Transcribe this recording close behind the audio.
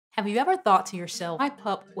Have you ever thought to yourself, my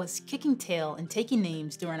pup was kicking tail and taking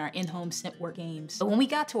names during our in-home scent work games, but when we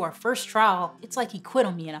got to our first trial, it's like he quit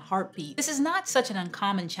on me in a heartbeat. This is not such an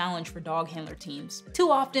uncommon challenge for dog handler teams.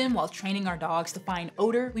 Too often, while training our dogs to find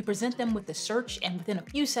odor, we present them with the search, and within a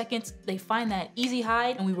few seconds, they find that easy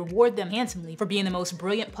hide, and we reward them handsomely for being the most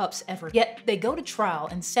brilliant pups ever. Yet, they go to trial,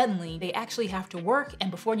 and suddenly, they actually have to work,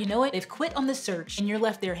 and before you know it, they've quit on the search, and you're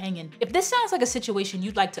left there hanging. If this sounds like a situation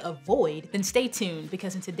you'd like to avoid, then stay tuned,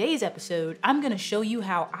 because in today's episode, I'm gonna show you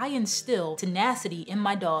how I instill tenacity in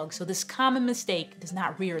my dog so this common mistake does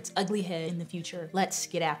not rear its ugly head in the future. Let's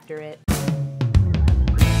get after it.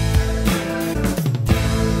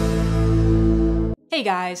 Hey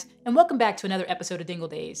guys, and welcome back to another episode of Dingle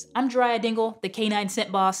Days. I'm Geryah Dingle, the canine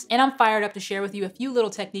scent boss, and I'm fired up to share with you a few little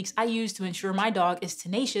techniques I use to ensure my dog is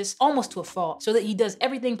tenacious almost to a fault, so that he does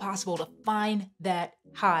everything possible to find that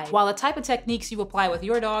hide. While the type of techniques you apply with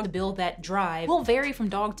your dog to build that drive will vary from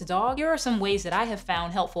dog to dog, here are some ways that I have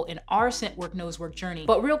found helpful in our scent work Nosework journey.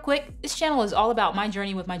 But real quick, this channel is all about my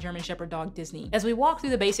journey with my German Shepherd dog Disney, as we walk through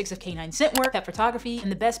the basics of canine scent work, pet photography,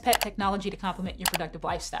 and the best pet technology to complement your productive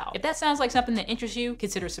lifestyle. If that sounds like something that interests you,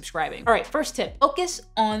 consider subscribing. All right, first tip, focus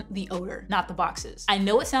on the odor, not the boxes. I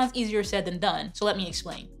know it sounds easier said than done, so let me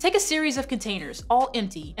explain. Take a series of containers, all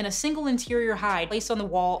empty, and a single interior hide placed on the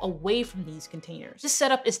wall away from these containers. This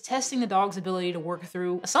setup is testing the dog's ability to work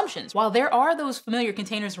through assumptions. While there are those familiar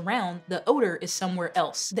containers around, the odor is somewhere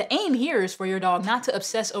else. The aim here is for your dog not to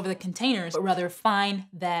obsess over the containers, but rather find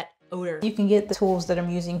that odor. You can get the tools that I'm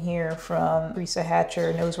using here from Teresa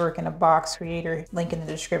Hatcher, Nosework in a Box creator, link in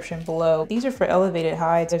the description below. These are for elevated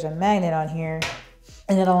hides. There's a magnet on here,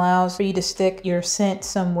 and it allows for you to stick your scent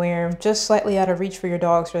somewhere just slightly out of reach for your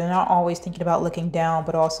dog, so they're not always thinking about looking down,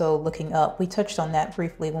 but also looking up. We touched on that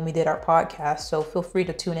briefly when we did our podcast, so feel free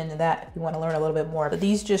to tune into that if you want to learn a little bit more. But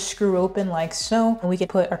these just screw open like so, and we can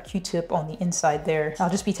put our Q-tip on the inside there. I'll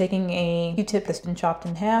just be taking a Q-tip that's been chopped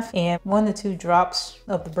in half and 1 to 2 drops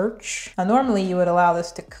of the birch. Now, normally you would allow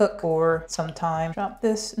this to cook for some time. Drop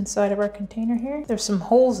this inside of our container here. There's some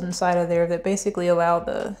holes inside of there that basically allow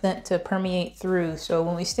the scent to permeate through, so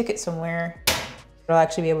when we stick it somewhere, it'll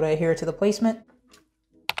actually be able to adhere to the placement.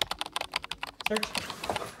 Search.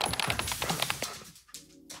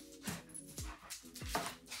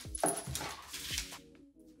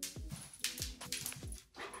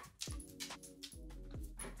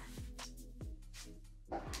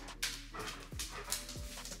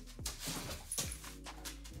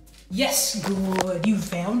 Yes, good. You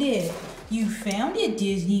found it. You found it,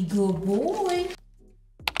 Disney. Good boy.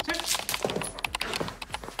 Search.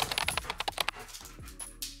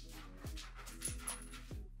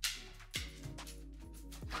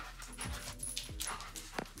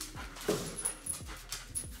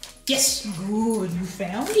 Yes, good. You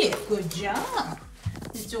found it. Good job.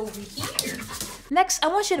 It's over here. Next, I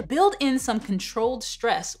want you to build in some controlled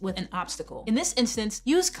stress with an obstacle. In this instance,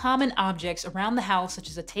 use common objects around the house, such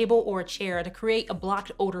as a table or a chair, to create a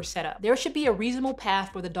blocked odor setup. There should be a reasonable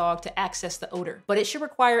path for the dog to access the odor, but it should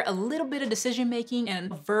require a little bit of decision making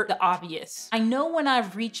and avert the obvious. I know when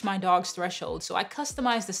I've reached my dog's threshold, so I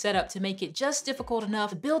customize the setup to make it just difficult enough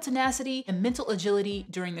to build tenacity and mental agility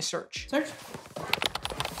during the search. Search.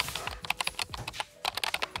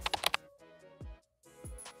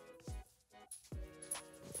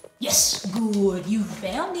 Yes, good. You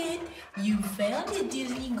found it. You found it,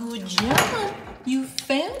 Disney. Good job. You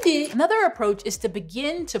found it. Another approach is to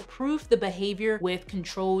begin to proof the behavior with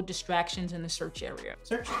controlled distractions in the search area.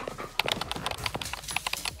 Search.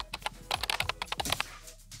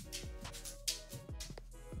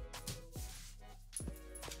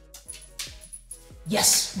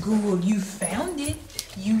 Yes, good. You found it.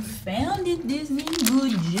 You found it, Disney.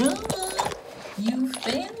 Good job. You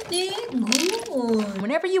found it. Good.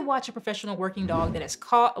 Whenever you watch a professional working dog that has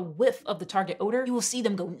caught a whiff of the target odor, you will see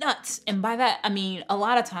them go nuts. And by that, I mean, a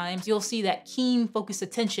lot of times you'll see that keen, focused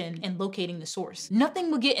attention in locating the source. Nothing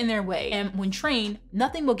will get in their way. And when trained,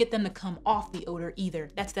 nothing will get them to come off the odor either.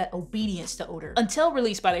 That's that obedience to odor. Until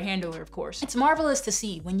released by their handler, of course. It's marvelous to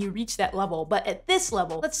see when you reach that level. But at this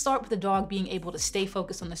level, let's start with the dog being able to stay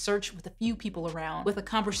focused on the search with a few people around, with a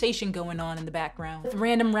conversation going on in the background, with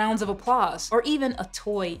random rounds of applause, or even a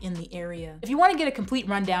toy in the area. If you want to get a complete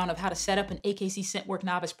rundown of how to set up an AKC Scent Work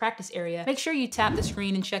Novice practice area, make sure you tap the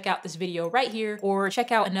screen and check out this video right here, or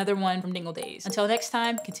check out another one from Dingle Days. Until next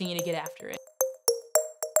time, continue to get after it.